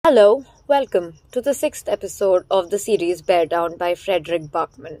Hello, welcome to the sixth episode of the series Beartown by Frederick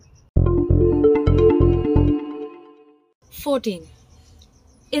Bachman. 14.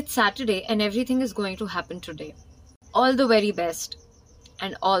 It's Saturday and everything is going to happen today. All the very best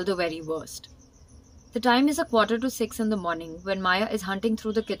and all the very worst. The time is 5:45 in the morning when Maya is hunting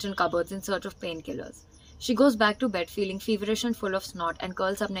through the kitchen cupboards in search of painkillers. She goes back to bed feeling feverish and full of snot and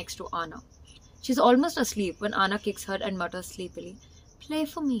curls up next to Anna. She's almost asleep when Anna kicks her and mutters sleepily, "Play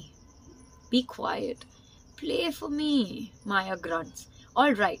for me." "Be quiet. Play for me," Maya grunts.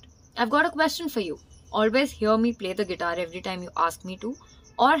 "All right, I've got a question for you. Always hear me play the guitar every time you ask me to,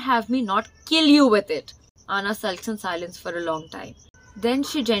 or have me not kill you with it." Anna sulks in silence for a long time. Then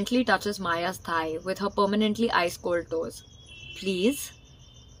she gently touches Maya's thigh with her permanently ice-cold toes. "Please?"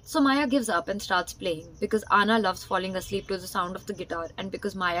 So Maya gives up and starts playing because Anna loves falling asleep to the sound of the guitar and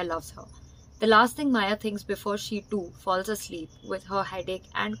because Maya loves her. The last thing Maya thinks before she too falls asleep with her headache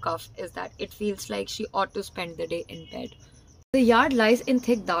and cough is that it feels like she ought to spend the day in bed. The yard lies in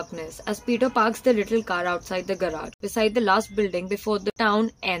thick darkness as Peter parks the little car outside the garage beside the last building before the town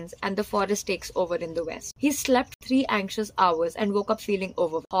ends and the forest takes over in the west. He slept 3 anxious hours and woke up feeling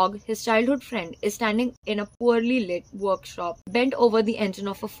overwhelmed. Hogg, his childhood friend, is standing in a poorly lit workshop bent over the engine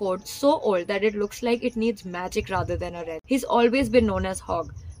of a Ford so old that it looks like it needs magic rather than a rest. He's always been known as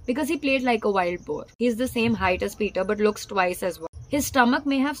Hogg because he played like a wild boar. He's the same height as Peter but looks twice as wide. His stomach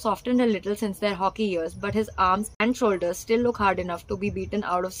may have softened a little since their hockey years, but his arms and shoulders still look hard enough to be beaten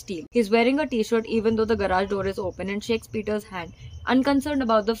out of steel. He's wearing a t-shirt even though the garage door is open and shakes Peter's hand, unconcerned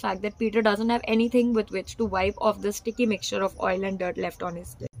about the fact that Peter doesn't have anything with which to wipe off the sticky mixture of oil and dirt left on his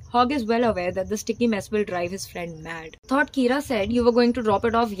skin. Hogg is well aware that the sticky mess will drive his friend mad. "Thought Kira said you were going to drop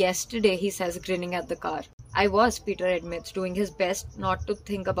it off yesterday," he says, grinning at the car. "I was," Peter admits, doing his best not to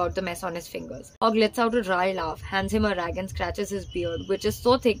think about the mess on his fingers. Hogg lets out a dry laugh, hands him a rag and scratches his beard, which is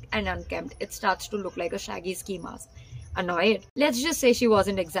so thick and unkempt it starts to look like a shaggy ski mask. "Annoyed? Let's just say she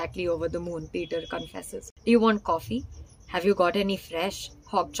wasn't exactly over the moon," Peter confesses. "Do you want coffee?" "Have you got any fresh?"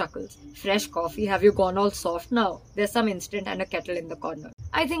 Hogg chuckles. "Fresh coffee? Have you gone all soft now?" There's some instant and a kettle in the corner.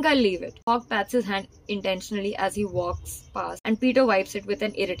 "I think I'll leave it." Hogg pats his hand intentionally as he walks past, and Peter wipes it with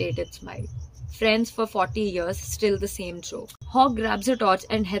an irritated smile. Friends for 40 years, still the same joke. Hogg grabs a torch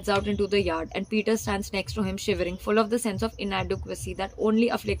and heads out into the yard, and Peter stands next to him shivering, full of the sense of inadequacy that only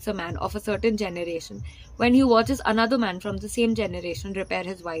afflicts a man of a certain generation when he watches another man from the same generation repair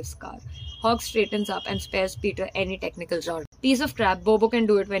his wife's car. Hogg straightens up and spares Peter any technical jargon. "Piece of crap, Bobo can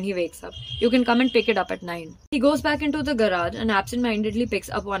do it when he wakes up. You can come and pick it up at 9. He goes back into the garage and absent-mindedly picks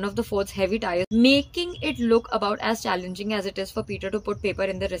up one of the Ford's heavy tires, making it look about as challenging as it is for Peter to put paper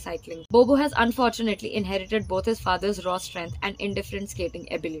in the recycling. Bobo has unfortunately inherited both his father's raw strength and indifferent skating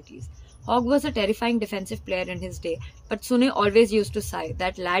abilities. Hogg was a terrifying defensive player in his day, but Sune always used to sigh,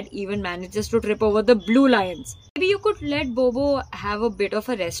 "That lad even manages to trip over the blue lions." "Maybe you could let Bobo have a bit of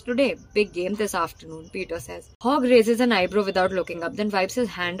a rest today. Big game this afternoon," Peter says. Hogg raises an eyebrow without looking up, then wipes his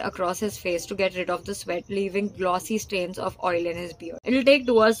hand across his face to get rid of the sweat, leaving glossy stains of oil in his beard. "It'll take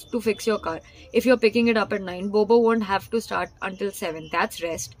 2 hours to fix your car. If you're picking it up at 9, Bobo won't have to start until 7. That's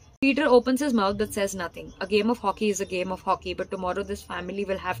rest." Peter opens his mouth but says nothing. A game of hockey is a game of hockey, but tomorrow this family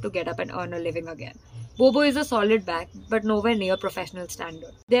will have to get up and earn a living again. Bobo is a solid back, but nowhere near professional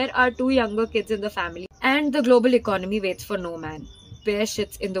standard. There are 2 younger kids in the family, and the global economy waits for no man. Bear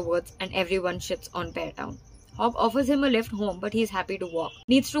shits in the woods, and everyone shits on Beartown. Hogg offers him a lift home, but he's happy to walk.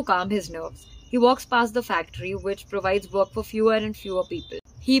 Needs to calm his nerves. He walks past the factory, which provides work for fewer and fewer people.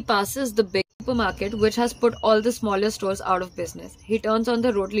 He passes the big supermarket, which has put all the smaller stores out of business. He turns on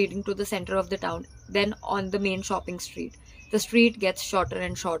the road leading to the center of the town, then on the main shopping street. The street gets shorter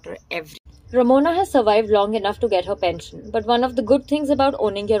and shorter every. Ramona has survived long enough to get her pension, but one of the good things about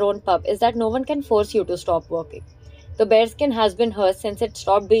owning your own pub is that no one can force you to stop working. The bearskin has been hers since it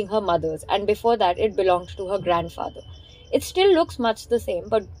stopped being her mother's, and before that it belonged to her grandfather. It still looks much the same,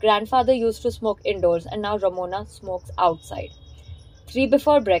 but grandfather used to smoke indoors and now Ramona smokes outside. 3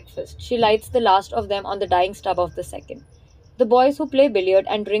 before breakfast, she lights the last of them on the dying stub of the second. The boys who play billiard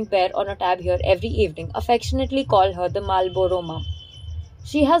and drink beer on a tab here every evening affectionately call her the Marlboro Mum.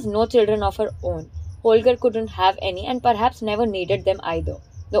 She has no children of her own. Holger couldn't have any and perhaps never needed them either.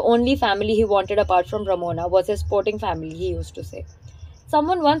 The only family he wanted apart from Ramona was his sporting family, he used to say.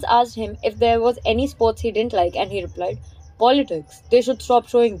 Someone once asked him if there was any sports he didn't like and he replied, "Politics. They should stop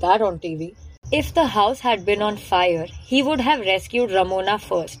showing that on TV." If the house had been on fire, he would have rescued Ramona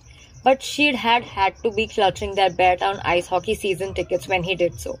first, but she'd had to be clutching their Beartown ice hockey season tickets when he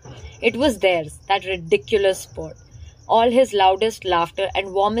did so. It was theirs, that ridiculous sport. All his loudest laughter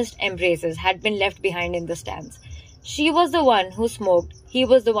and warmest embraces had been left behind in the stands. She was the one who smoked, he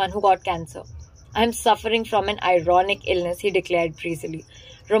was the one who got cancer. I'm suffering from an ironic illness, he declared breezily.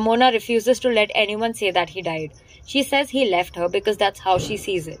 Ramona refuses to let anyone say that he died. She says he left her because that's how she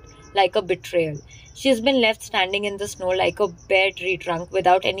sees it, like a betrayal. She's been left standing in the snow like a bare tree trunk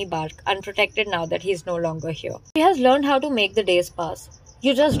without any bark, unprotected now that he's no longer here. She has learned how to make the days pass.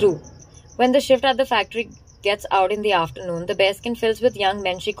 You just do. When the shift at the factory gets out in the afternoon, the bearskin fills with young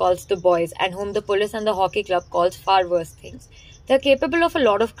men she calls the boys, and whom the police and the hockey club calls far worse things. They're capable of a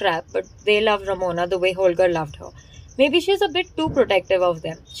lot of crap, but they love Ramona the way Holger loved her. Maybe she's a bit too protective of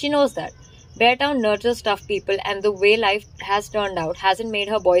them. She knows that. Beartown nurtures tough people, and the way life has turned out hasn't made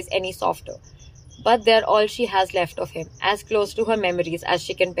her boys any softer. But they're all she has left of him, as close to her memories as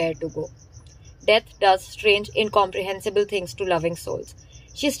she can bear to go. Death does strange, incomprehensible things to loving souls.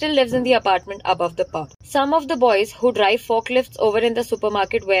 She still lives in the apartment above the pub. Some of the boys who drive forklifts over in the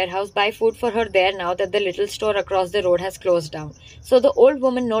supermarket warehouse buy food for her there now that the little store across the road has closed down. So the old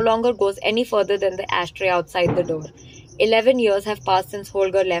woman no longer goes any further than the ashtray outside the door. 11 years have passed since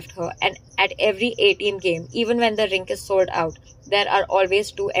Holger left her, and at every A-team game, even when the rink is sold out, there are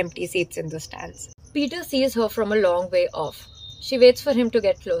always 2 empty seats in the stands. Peter sees her from a long way off. She waits for him to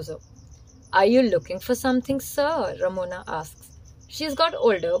get closer. "Are you looking for something, sir?" Ramona asks. She's got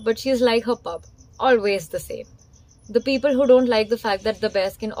older, but she's like her pub, always the same. The people who don't like the fact that the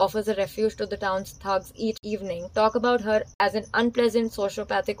bearskin offers a refuge to the town's thugs each evening talk about her as an unpleasant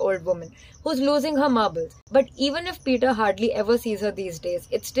sociopathic old woman who's losing her marbles. But even if Peter hardly ever sees her these days,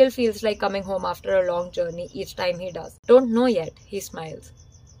 it still feels like coming home after a long journey each time he does. "Don't know yet," he smiles.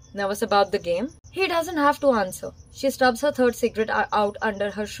 "Nervous about the game?" He doesn't have to answer. She stubs her third cigarette out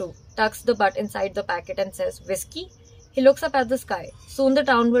under her shoe, tucks the butt inside the packet and says, "Whiskey?" He looks up at the sky. Soon the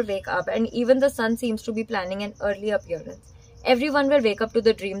town will wake up, and even the sun seems to be planning an early appearance. Everyone will wake up to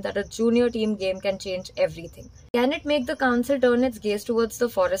the dream that a junior team game can change everything. Can it make the council turn its gaze towards the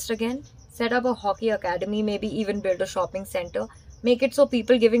forest again? Set up a hockey academy, maybe even build a shopping center. Make it so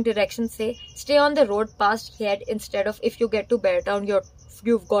people giving directions say, "Stay on the road past here," instead of "If you get to Beartown,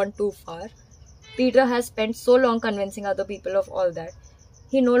 you've gone too far." Peter has spent so long convincing other people of all that.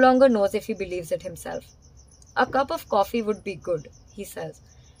 He no longer knows if he believes it himself. "A cup of coffee would be good," he says.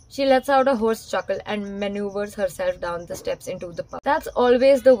 She lets out a hoarse chuckle and maneuvers herself down the steps into the pub. That's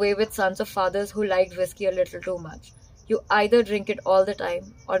always the way with sons of fathers who liked whiskey a little too much. You either drink it all the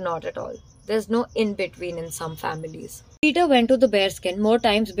time or not at all. There's no in-between in some families. Peter went to the bearskin more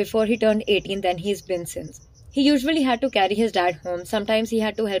times before he turned 18 than he's been since. He usually had to carry his dad home. Sometimes he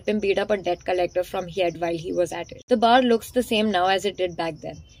had to help him beat up a debt collector from Head while he was at it. The bar looks the same now as it did back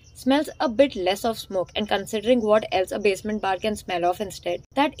then. Smells a bit less of smoke, and considering what else a basement bar can smell of instead,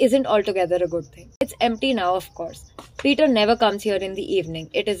 that isn't altogether a good thing. It's empty now, of course. Peter never comes here in the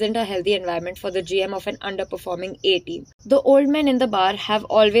evening. It isn't a healthy environment for the GM of an underperforming A-team. The old men in the bar have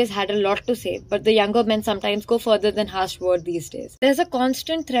always had a lot to say, but the younger men sometimes go further than harsh word these days. There's a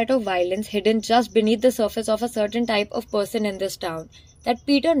constant threat of violence hidden just beneath the surface of a certain type of person in this town that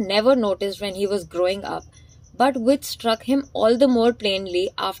Peter never noticed when he was growing up, but which struck him all the more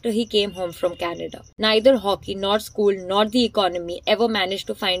plainly after he came home from Canada. Neither hockey, nor school, nor the economy ever managed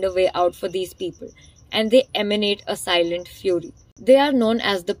to find a way out for these people, and they emanate a silent fury. They are known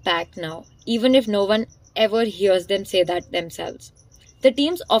as the Pack now, even if no one ever hears them say that themselves. The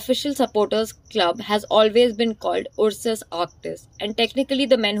team's official supporters club has always been called Ursus Arctis, and technically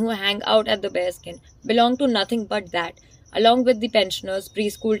the men who hang out at the bearskin belong to nothing but that, along with the pensioners,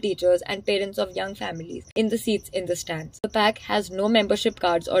 preschool teachers, and parents of young families in the seats in the stands. The Pack has no membership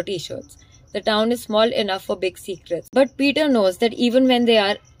cards or t-shirts. The town is small enough for big secrets. But Peter knows that even when they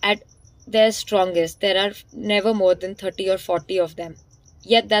are at their strongest, there are never more than 30 or 40 of them.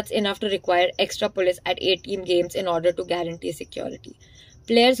 Yet that's enough to require extra police at 8-team games in order to guarantee security.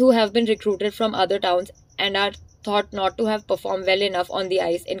 Players who have been recruited from other towns and are thought not to have performed well enough on the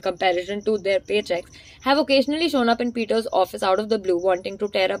ice in comparison to their paychecks have occasionally shown up in Peter's office out of the blue wanting to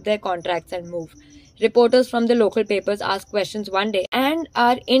tear up their contracts and move. Reporters from the local papers ask questions one day and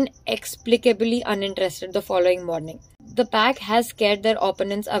are inexplicably uninterested the following morning. The Pack has scared their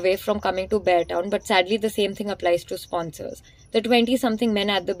opponents away from coming to Beartown, but sadly the same thing applies to sponsors. The 20-something men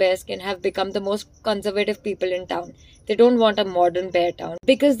at the bearskin have become the most conservative people in town. They don't want a modern Beartown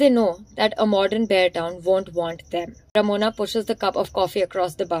because they know that a modern Beartown won't want them. Ramona pushes the cup of coffee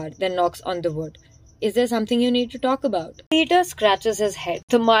across the bar, then knocks on the wood. "Is there something you need to talk about?" Peter scratches his head.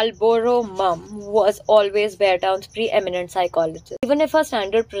 The Marlboro mum was always Beartown's preeminent psychologist. Even if her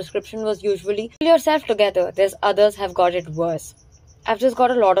standard prescription was usually, "Pull yourself together, there's others have got it worse." "I've just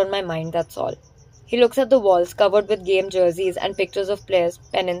got a lot on my mind, that's all." He looks at the walls covered with game jerseys and pictures of players,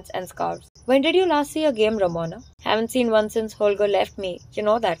 pennants and scarves. When did you last see a game, Ramona? Haven't seen one since Holger left me. You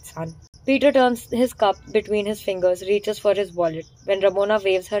know that, son. Peter turns his cup between his fingers, reaches for his wallet. When Ramona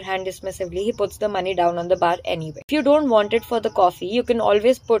waves her hand dismissively, he puts the money down on the bar anyway. If you don't want it for the coffee, you can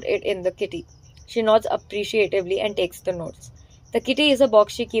always put it in the kitty. She nods appreciatively and takes the notes. The kitty is a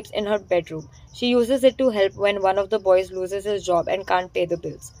box she keeps in her bedroom. She uses it to help when one of the boys loses his job and can't pay the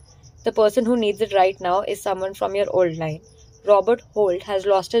bills. The person who needs it right now is someone from your old line. Robert Holt has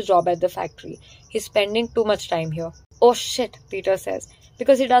lost his job at the factory. He's spending too much time here. Oh shit, Peter says,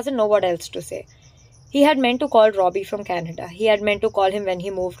 because he doesn't know what else to say. He had meant to call Robbie from Canada. He had meant to call him when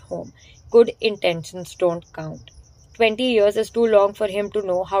he moved home. Good intentions don't count. 20 years is too long for him to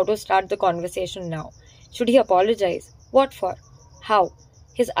know how to start the conversation now. Should he apologize? What for? How?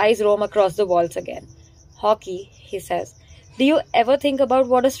 His eyes roam across the walls again. Hockey, he says. Do you ever think about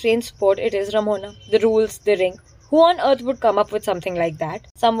what a strange sport it is, Ramona? The rules, the ring. Who on earth would come up with something like that?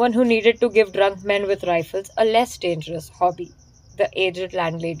 Someone who needed to give drunk men with rifles a less dangerous hobby, the aged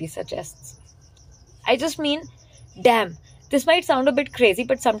landlady suggests. I just mean, damn, this might sound a bit crazy,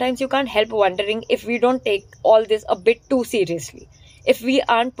 but sometimes you can't help wondering if we don't take all this a bit too seriously. If we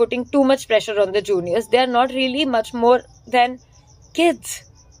aren't putting too much pressure on the juniors, they are not really much more than kids.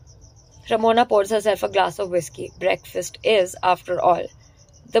 Ramona pours herself a glass of whiskey. Breakfast is, after all,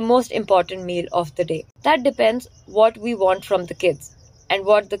 the most important meal of the day. That depends what we want from the kids and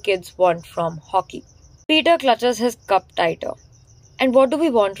what the kids want from hockey. Peter clutches his cup tighter. And what do we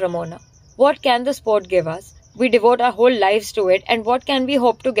want, Ramona? What can the sport give us? We devote our whole lives to it, and what can we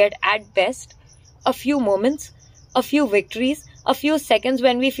hope to get at best? A few moments, a few victories, a few seconds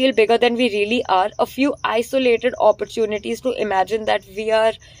when we feel bigger than we really are, a few isolated opportunities to imagine that we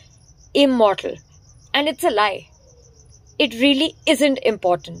are immortal. And it's a lie. It really isn't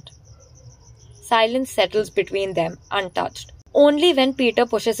important. Silence settles between them, untouched. Only when Peter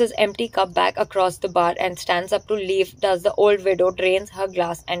pushes his empty cup back across the bar and stands up to leave does the old widow drains her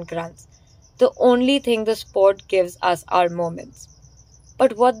glass and grunts. The only thing the sport gives us are moments.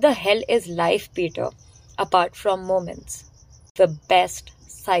 But what the hell is life, Peter, apart from moments? The best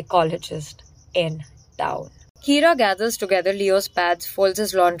psychologist in town. Kira gathers together Leo's pads, folds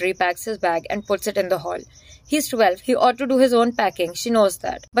his laundry, packs his bag, and puts it in the hall. He's 12, he ought to do his own packing, she knows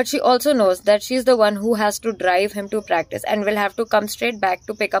that. But she also knows that she's the one who has to drive him to practice and will have to come straight back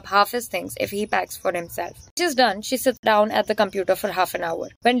to pick up half his things if he packs for himself. She's done, she sits down at the computer for half an hour.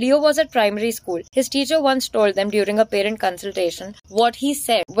 When Leo was at primary school, his teacher once told them during a parent consultation what he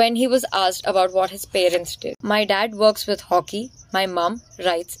said when he was asked about what his parents did. My dad works with hockey. My mum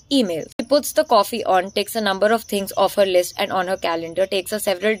writes emails. She puts the coffee on, takes a number of things off her list and on her calendar, takes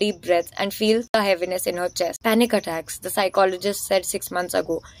several deep breaths and feels the heaviness in her chest. Panic attacks, the psychologist said 6 months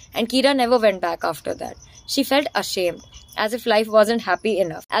ago, and Kira never went back after that. She felt ashamed, as if life wasn't happy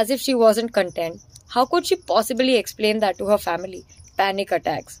enough, as if she wasn't content. How could she possibly explain that to her family? Panic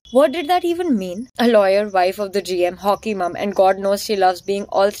attacks. What did that even mean? A lawyer, wife of the GM, hockey mum, and God knows she loves being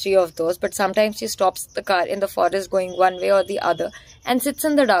all three of those, but sometimes she stops the car in the forest going one way or the other and sits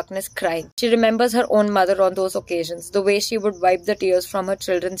in the darkness crying. She remembers her own mother on those occasions, the way she would wipe the tears from her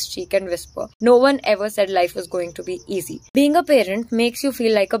children's cheek and whisper, no one ever said life was going to be easy. Being a parent makes you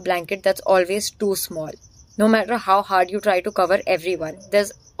feel like a blanket that's always too small. No matter how hard you try to cover everyone,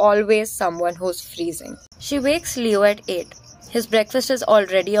 there's always someone who's freezing. She wakes Leo at 8. His breakfast is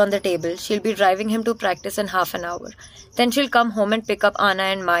already on the table. She'll be driving him to practice in half an hour. Then she'll come home and pick up Anna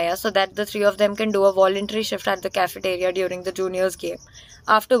and Maya so that the three of them can do a voluntary shift at the cafeteria during the juniors game.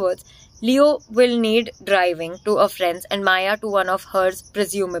 Afterwards, Leo will need driving to a friend's and Maya to one of hers,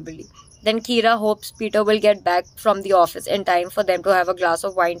 presumably. Then Kira hopes Peter will get back from the office in time for them to have a glass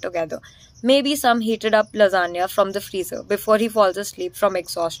of wine together. Maybe some heated up lasagna from the freezer before he falls asleep from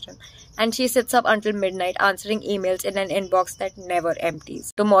exhaustion. And she sits up until midnight answering emails in an inbox that never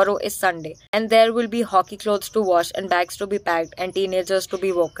empties. Tomorrow is Sunday, and there will be hockey clothes to wash and bags to be packed and teenagers to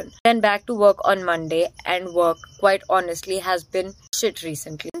be woken. Then back to work on Monday, and work, quite honestly, has been shit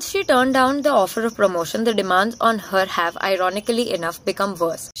recently. Since she turned down the offer of promotion, the demands on her have, ironically enough, become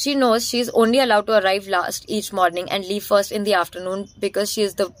worse. She knows she's only allowed to arrive last each morning and leave first in the afternoon because she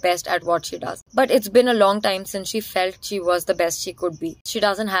is the best at what she does. But it's been a long time since she felt she was the best she could be. She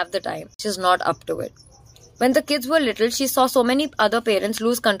doesn't have the time. She's not up to it. When the kids were little, she saw so many other parents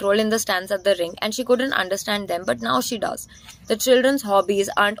lose control in the stands at the rink and she couldn't understand them, but now she does. The children's hobbies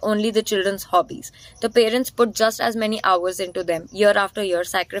aren't only the children's hobbies. The parents put just as many hours into them, year after year,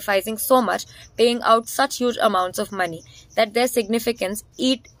 sacrificing so much, paying out such huge amounts of money, that their significance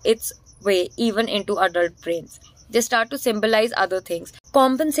eats its way even into adult brains. They start to symbolize other things.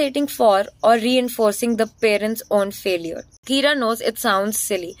 compensating for or reinforcing the parent's own failure. Kira knows it sounds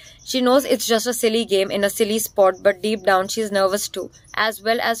silly. She knows it's just a silly game in a silly sport, but deep down she's nervous too, as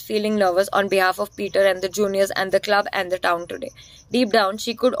well as feeling nervous on behalf of Peter and the juniors and the club and the town today. Deep down,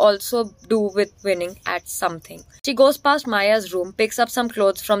 she could also do with winning at something. She goes past Maya's room, picks up some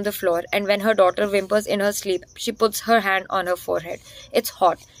clothes from the floor, and when her daughter whimpers in her sleep, she puts her hand on her forehead. It's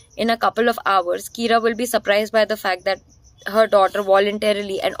hot. In a couple of hours, Kira will be surprised by the fact that her daughter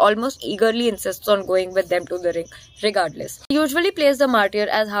voluntarily and almost eagerly insists on going with them to the ring, regardless. She usually plays the martyr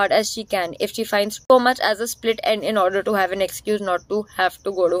as hard as she can if she finds so much as a split end in order to have an excuse not to have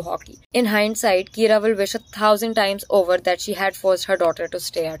to go to hockey. In hindsight, Kira will wish 1,000 times over that she had forced her daughter to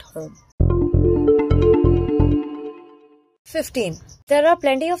stay at home. 15. There are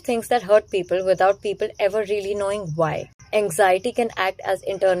plenty of things that hurt people without people ever really knowing why. Anxiety can act as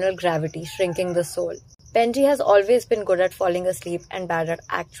internal gravity, shrinking the soul. Benji has always been good at falling asleep and bad at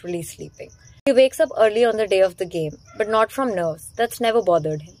actually sleeping. He wakes up early on the day of the game, but not from nerves. That's never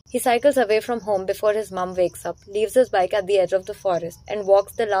bothered him. He cycles away from home before his mum wakes up, leaves his bike at the edge of the forest, and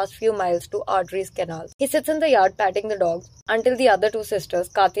walks the last few miles to Audrey's canal. He sits in the yard patting the dogs until the other two sisters,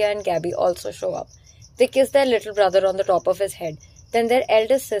 Katya and Gabby, also show up. They kiss their little brother on the top of his head. Then their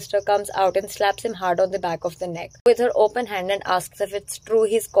eldest sister comes out and slaps him hard on the back of the neck with her open hand and asks if it's true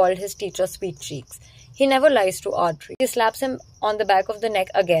he's called his teacher Sweet Cheeks. He never lies to Audrey. She slaps him on the back of the neck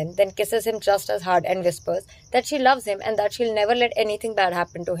again, then kisses him just as hard and whispers that she loves him and that she'll never let anything bad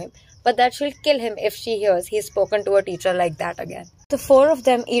happen to him, but that she'll kill him if she hears he's spoken to a teacher like that again. The four of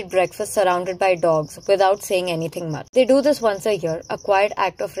them eat breakfast surrounded by dogs without saying anything much. They do this once a year, a quiet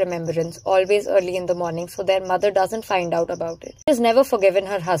act of remembrance, always early in the morning so their mother doesn't find out about it. She has never forgiven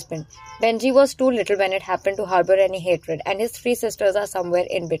her husband. Benji was too little when it happened to harbor any hatred, and his three sisters are somewhere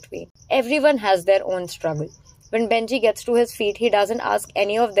in between. Everyone has their own struggle. When Benji gets to his feet, he doesn't ask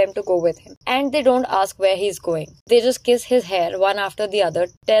any of them to go with him. And they don't ask where he's going. They just kiss his hair one after the other,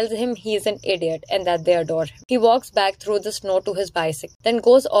 tells him he's an idiot and that they adore him. He walks back through the snow to his bicycle, then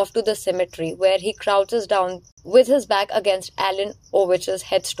goes off to the cemetery where he crouches down with his back against Alan Ovich's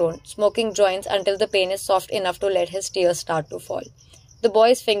headstone, smoking joints until the pain is soft enough to let his tears start to fall. The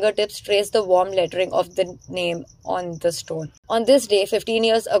boy's fingertips trace the warm lettering of the name on the stone. On this day, 15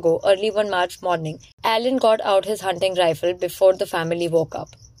 years ago, early one March morning, Alan got out his hunting rifle before the family woke up.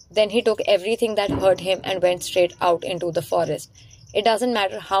 Then he took everything that hurt him and went straight out into the forest. It doesn't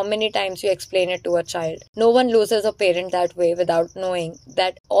matter how many times you explain it to a child. No one loses a parent that way without knowing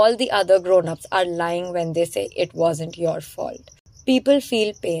that all the other grown-ups are lying when they say it wasn't your fault. People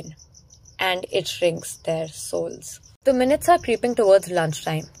feel pain, and it shrinks their souls. The minutes are creeping towards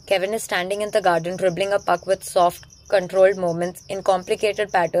lunchtime. Kevin is standing in the garden dribbling a puck with soft, controlled movements in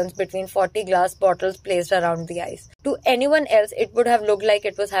complicated patterns between 40 glass bottles placed around the ice. To anyone else, it would have looked like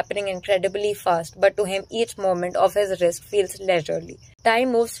it was happening incredibly fast, but to him, each movement of his wrist feels leisurely.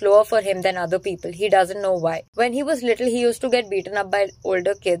 Time moves slower for him than other people. He doesn't know why. When he was little, he used to get beaten up by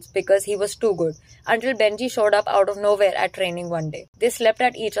older kids because he was too good, until Benji showed up out of nowhere at training one day. They slept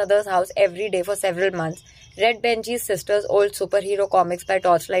at each other's house every day for several months, read Benji's sister's old superhero comics by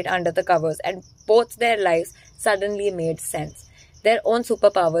torchlight under the covers, and both their lives suddenly made sense. Their own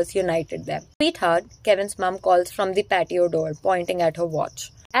superpowers united them. "Sweetheart," Kevin's mum calls from the patio door, pointing at her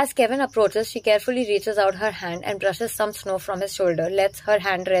watch. As Kevin approaches, she carefully reaches out her hand and brushes some snow from his shoulder, lets her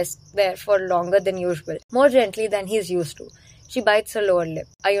hand rest there for longer than usual, more gently than he's used to. She bites her lower lip.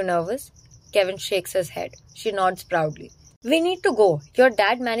 "Are you nervous?" Kevin shakes his head. She nods proudly. "We need to go. Your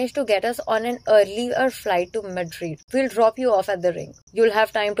dad managed to get us on an earlier flight to Madrid. We'll drop you off at the rink. You'll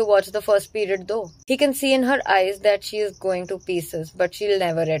have time to watch the first period though." He can see in her eyes that she is going to pieces, but she'll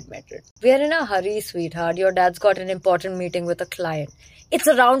never admit it. "We're in a hurry, sweetheart. Your dad's got an important meeting with a client." "It's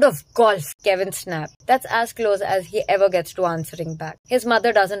a round of golf," Kevin snapped. That's as close as he ever gets to answering back. His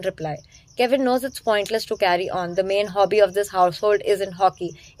mother doesn't reply. Kevin knows it's pointless to carry on. The main hobby of this household isn't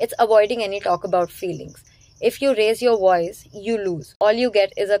hockey. It's avoiding any talk about feelings. If you raise your voice, you lose. All you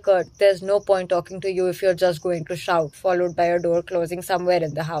get is a curt, "There's no point talking to you if you're just going to shout," followed by a door closing somewhere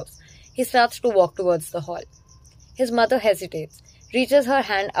in the house. He starts to walk towards the hall. His mother hesitates, reaches her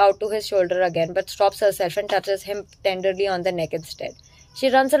hand out to his shoulder again, but stops herself and touches him tenderly on the neck instead. She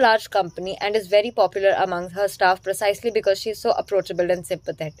runs a large company and is very popular among her staff precisely because she's so approachable and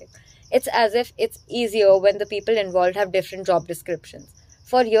sympathetic. It's as if it's easier when the people involved have different job descriptions.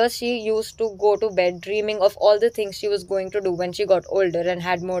 For years, she used to go to bed dreaming of all the things she was going to do when she got older and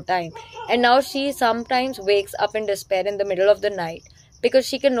had more time. And now she sometimes wakes up in despair in the middle of the night because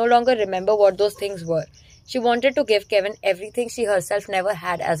she can no longer remember what those things were. She wanted to give Kevin everything she herself never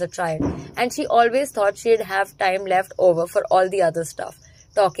had as a child, and she always thought she'd have time left over for all the other stuff,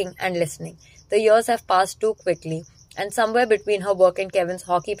 talking and listening. The years have passed too quickly, and somewhere between her work and Kevin's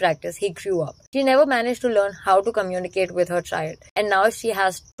hockey practice, he grew up. She never managed to learn how to communicate with her child, and now she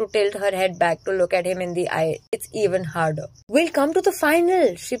has to tilt her head back to look at him in the eye. It's even harder. "We'll come to the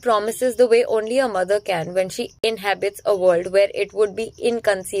final," she promises the way only a mother can when she inhabits a world where it would be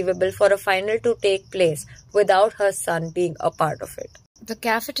inconceivable for a final to take place without her son being a part of it. The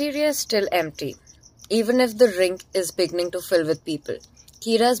cafeteria is still empty, even if the rink is beginning to fill with people.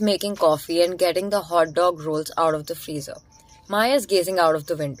 Kira is making coffee and getting the hot dog rolls out of the freezer. Maya is gazing out of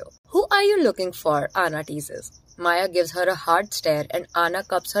the window. "Who are you looking for?" Anna teases. Maya gives her a hard stare and Anna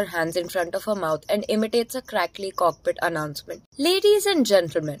cups her hands in front of her mouth and imitates a crackly cockpit announcement. "Ladies and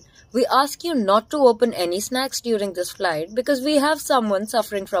gentlemen, we ask you not to open any snacks during this flight because we have someone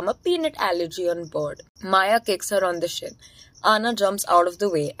suffering from a peanut allergy on board." Maya kicks her on the shin. Anna jumps out of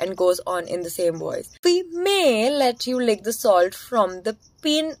the way and goes on in the same voice. "We may let you lick the salt from the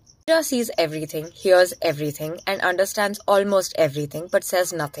peanut." Kira sees everything, hears everything, and understands almost everything, but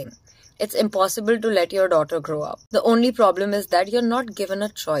says nothing. It's impossible to let your daughter grow up. The only problem is that you're not given a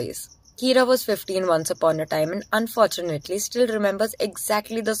choice. Kira was 15 once upon a time and unfortunately still remembers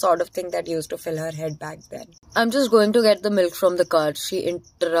exactly the sort of thing that used to fill her head back then. "I'm just going to get the milk from the cart," she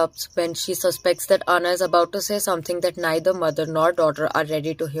interrupts when she suspects that Anna is about to say something that neither mother nor daughter are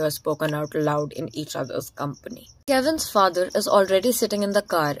ready to hear spoken out loud in each other's company. Kevin's father is already sitting in the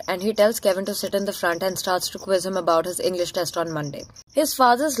car and he tells Kevin to sit in the front and starts to quiz him about his English test on Monday. His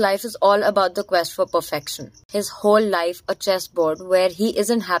father's life is all about the quest for perfection. His whole life a chessboard where he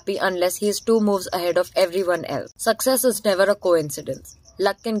isn't happy unless he is 2 moves ahead of everyone else. Success is never a coincidence.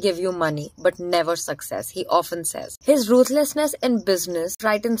 Luck can give you money, but never success, he often says. His ruthlessness in business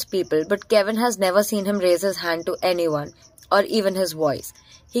frightens people, but Kevin has never seen him raise his hand to anyone, or even his voice.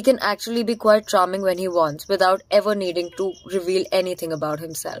 He can actually be quite charming when he wants, without ever needing to reveal anything about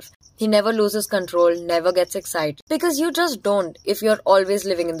himself. He never loses control, never gets excited, because you just don't if you're always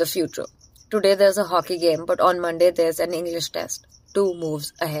living in the future. Today there's a hockey game, but on Monday there's an English test. 2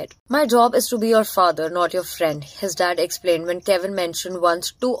 moves ahead. "My job is to be your father, not your friend," his dad explained when Kevin mentioned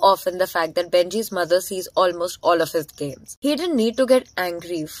once too often the fact that Benji's mother sees almost all of his games. He didn't need to get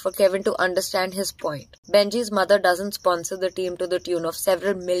angry for Kevin to understand his point. Benji's mother doesn't sponsor the team to the tune of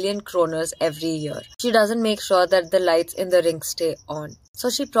several million kroners every year. She doesn't make sure that the lights in the rink stay on. So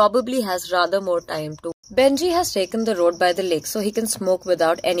she probably has rather more time to. Benji has taken the road by the lake so he can smoke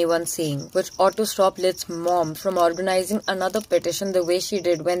without anyone seeing, which ought to stop Lit's mom from organizing another petition the way she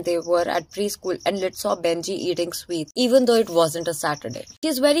did when they were at preschool and Lit saw Benji eating sweets, even though it wasn't a Saturday. She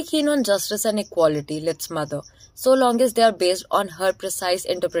is very keen on justice and equality, Lit's mother, so long as they are based on her precise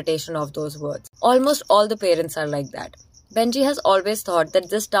interpretation of those words. Almost all the parents are like that. Benji has always thought that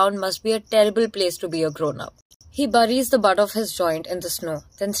this town must be a terrible place to be a grown-up. He buries the butt of his joint in the snow,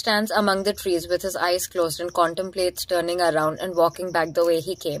 then stands among the trees with his eyes closed and contemplates turning around and walking back the way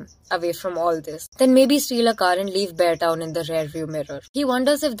he came, away from all this. Then maybe steal a car and leave Beartown in the rearview mirror. He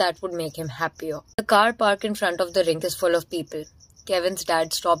wonders if that would make him happier. The car park in front of the rink is full of people. Kevin's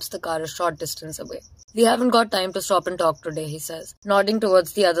dad stops the car a short distance away. "We haven't got time to stop and talk today," he says, nodding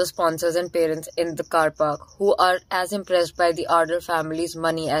towards the other sponsors and parents in the car park, who are as impressed by the Ardell family's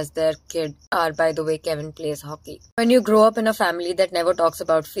money as their kid are by the way Kevin plays hockey. When you grow up in a family that never talks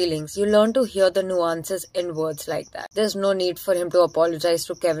about feelings, you learn to hear the nuances in words like that. There's no need for him to apologize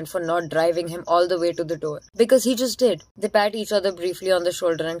to Kevin for not driving him all the way to the door, because he just did. They pat each other briefly on the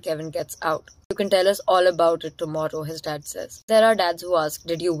shoulder and Kevin gets out. "You can tell us all about it tomorrow," his dad says. There are dads who ask,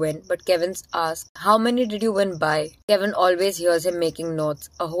 "Did you win?" But Kevin's asks, "How many did you win by?" Kevin always hears him making notes.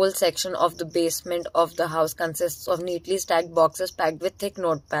 A whole section of the basement of the house consists of neatly stacked boxes packed with thick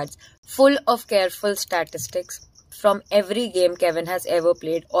notepads, full of careful statistics from every game Kevin has ever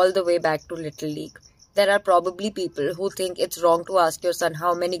played all the way back to Little League. There are probably people who think it's wrong to ask your son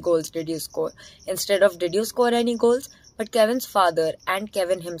how many goals did you score, instead of did you score any goals? But Kevin's father and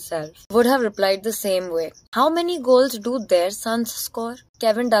Kevin himself would have replied the same way. How many goals do their sons score?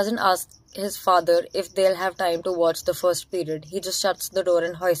 Kevin doesn't ask his father if they'll have time to watch the first period. He just shuts the door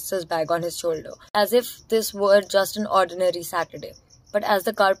and hoists his bag on his shoulder, as if this were just an ordinary Saturday. But as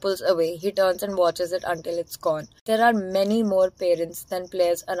the car pulls away, he turns and watches it until it's gone. There are many more parents than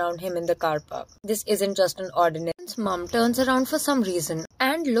players around him in the car park. This isn't just an ordinary. His mom turns around for some reason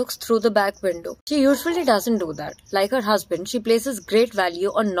and looks through the back window. She usually doesn't do that. Like her husband, she places great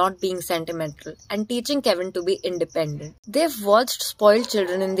value on not being sentimental and teaching Kevin to be independent. They've watched spoiled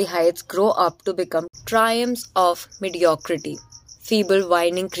children in the Heights grow up to become triumphs of mediocrity. feeble,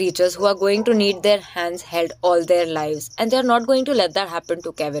 whining creatures who are going to need their hands held all their lives, and they're not going to let that happen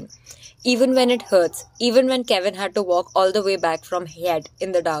to Kevin. Even when it hurts, even when Kevin had to walk all the way back from Head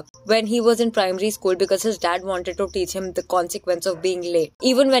in the dark, when he was in primary school because his dad wanted to teach him the consequence of being late,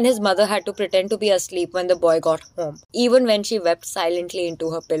 even when his mother had to pretend to be asleep when the boy got home, even when she wept silently into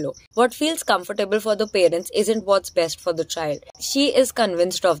her pillow. What feels comfortable for the parents isn't what's best for the child. She is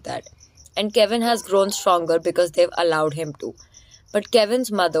convinced of that. And Kevin has grown stronger because they've allowed him to. But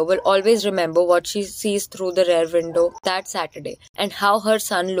Kevin's mother will always remember what she sees through the rear window that Saturday and how her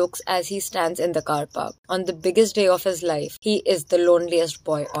son looks as he stands in the car park. On the biggest day of his life, he is the loneliest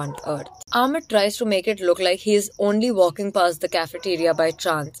boy on earth. Ahmed tries to make it look like he is only walking past the cafeteria by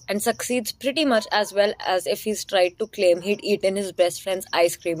chance and succeeds pretty much as well as if he's tried to claim he'd eaten his best friend's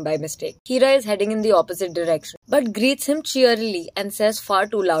ice cream by mistake. Kira is heading in the opposite direction but greets him cheerily and says far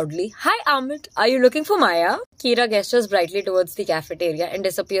too loudly, "Hi Ahmed, are you looking for Maya?" Kira gestures brightly towards the cafeteria and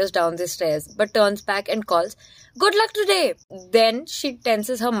disappears down the stairs, but turns back and calls, "Good luck today!" Then she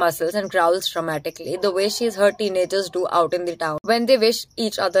tenses her muscles and growls dramatically, the way she's heard teenagers do out in the town when they wish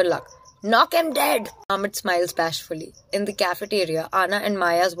each other luck. "Knock him dead!" Ahmed smiles bashfully. In the cafeteria, Anna and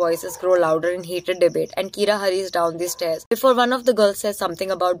Maya's voices grow louder in heated debate and Kira hurries down the stairs before one of the girls says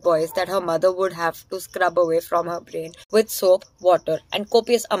something about boys that her mother would have to scrub away from her brain with soap, water, and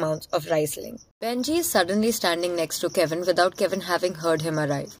copious amounts of Riesling. Benji is suddenly standing next to Kevin without Kevin having heard him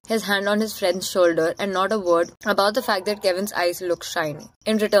arrive, his hand on his friend's shoulder and not a word about the fact that Kevin's eyes look shiny.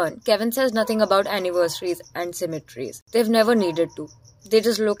 In return, Kevin says nothing about anniversaries and symmetries. They've never needed to. They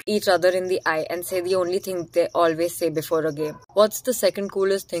just look each other in the eye and say the only thing they always say before a game. "What's the second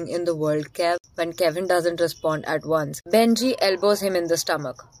coolest thing in the world, Kev?" When Kevin doesn't respond at once, Benji elbows him in the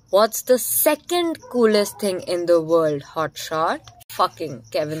stomach. "What's the second coolest thing in the world, hotshot?" "Fucking,"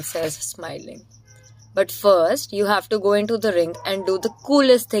 Kevin says, smiling. "But first, you have to go into the ring and do the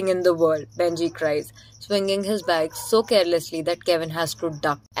coolest thing in the world," Benji cries, swinging his bag so carelessly that Kevin has to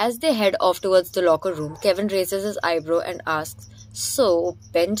duck. As they head off towards the locker room, Kevin raises his eyebrow and asks, "So,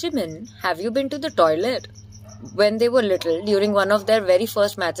 Benjamin, have you been to the toilet?" When they were little, during one of their very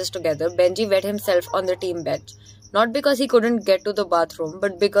first matches together, Benji wet himself on the team bench. Not because he couldn't get to the bathroom,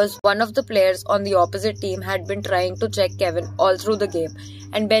 but because one of the players on the opposite team had been trying to check Kevin all through the game,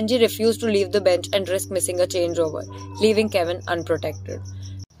 and Benji refused to leave the bench and risk missing a changeover, leaving Kevin unprotected.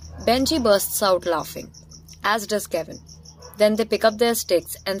 Benji bursts out laughing, as does Kevin. Then they pick up their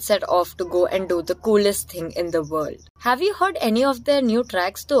sticks and set off to go and do the coolest thing in the world. Have you heard any of their new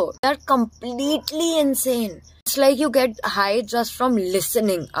tracks though? They're completely insane. It's like you get high just from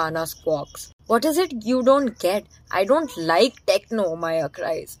listening, Anna squawks. "What is it you don't get?" "I don't like techno," Maya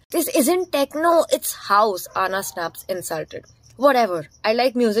cries. "This isn't techno, it's house," Anna snaps, insulted. "Whatever, I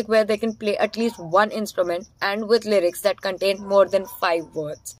like music where they can play at least one instrument and with lyrics that contain more than 5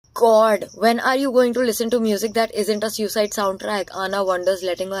 words. God, when are you going to listen to music that isn't a suicide soundtrack?" Anna wonders,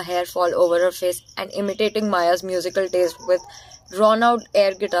 letting her hair fall over her face and imitating Maya's musical taste with drawn-out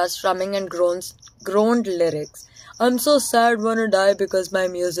air guitars strumming and groaned lyrics. "I'm so sad, wanna die because my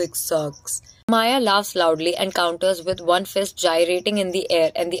music sucks." Maya laughs loudly and counters with one fist gyrating in the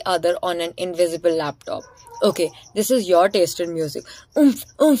air and the other on an invisible laptop. "Okay, this is your taste in music. Oomph,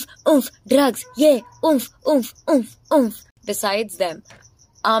 oomph, oomph, drugs, yeah, oomph, oomph, oomph, oomph." Besides them,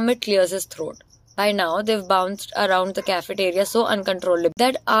 Ahmed clears his throat. By now, they've bounced around the cafeteria so uncontrollably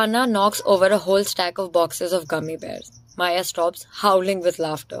that Anna knocks over a whole stack of boxes of gummy bears. Maya stops, howling with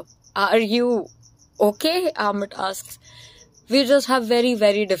laughter. "Are you okay?" Ahmed asks. "We just have very,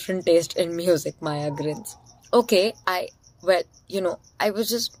 very different taste in music," Maya grins. "Okay, I was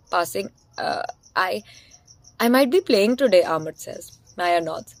just passing. I might be playing today," Ahmed says. Maya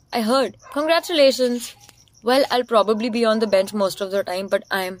nods. "I heard. Congratulations." "Well, I'll probably be on the bench most of the time, but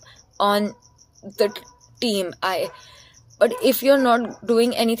I'm on the team. But if you're not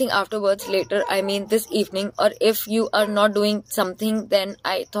doing anything afterwards later, I mean this evening, or if you are not doing something, then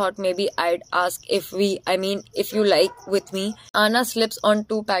I thought maybe I'd ask if you like with me." Anna slips on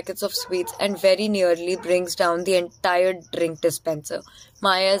 2 packets of sweets and very nearly brings down the entire drink dispenser.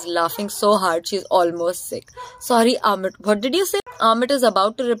 Maya is laughing so hard she's almost sick. "Sorry, Ahmed, what did you say?" Ahmed is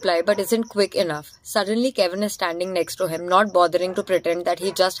about to reply but isn't quick enough. Suddenly, Kevin is standing next to him, not bothering to pretend that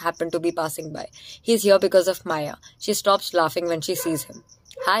he just happened to be passing by. He's here because of Maya. She stops laughing when she sees him.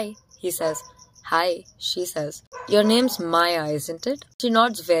 "Hi," he says. "Hi," she says. "Your name's Maya, isn't it?" She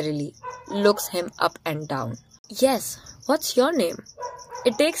nods wearily, looks him up and down. "Yes, what's your name?"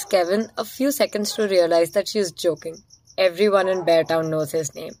 It takes Kevin a few seconds to realize that she's joking. Everyone in Beartown knows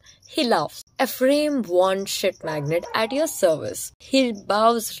his name. He laughs. Ephraim Von Shit Magnet at your service. He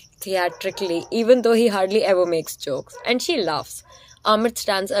bows theatrically, even though he hardly ever makes jokes, and she laughs. Amit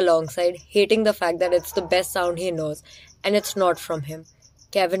stands alongside, hating the fact that it's the best sound he knows, and it's not from him.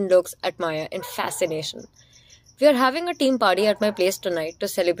 Kevin looks at Maya in fascination. We are having a team party at my place tonight to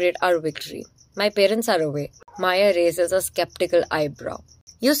celebrate our victory. My parents are away. Maya raises a skeptical eyebrow.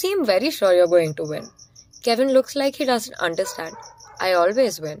 You seem very sure you're going to win. Kevin looks like he doesn't understand. I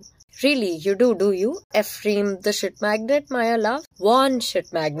always win. Really, you do you? Ephraim the shit magnet, Maya laughs. One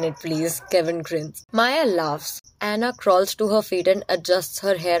shit magnet, please, Kevin grins. Maya laughs. Anna crawls to her feet and adjusts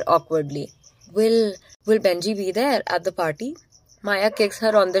her hair awkwardly. Will Benji be there at the party? Maya kicks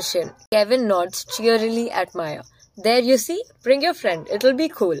her on the shin. Kevin nods cheerily at Maya. There, you see? Bring your friend. It'll be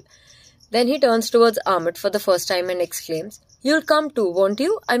cool. Then he turns towards Amit for the first time and exclaims, You'll come too, won't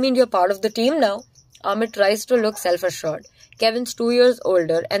you? I mean, you're part of the team now. Amit tries to look self-assured. Kevin's 2 years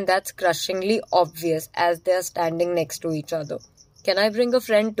older, and that's crushingly obvious as they are standing next to each other. Can I bring a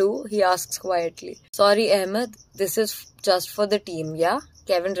friend too? He asks quietly. Sorry, Ahmed. This is just for the team, yeah?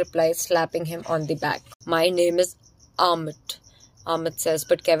 Kevin replies, slapping him on the back. My name is Amit, Amit says,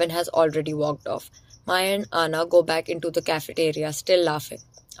 but Kevin has already walked off. Maya and Anna go back into the cafeteria, still laughing.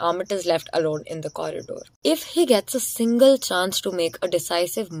 Amit is left alone in the corridor. If he gets a single chance to make a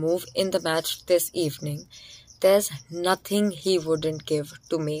decisive move in the match this evening, there's nothing he wouldn't give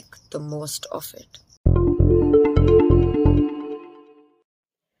to make the most of it.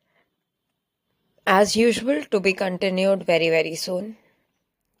 As usual, to be continued very, very soon.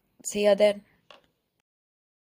 See you then.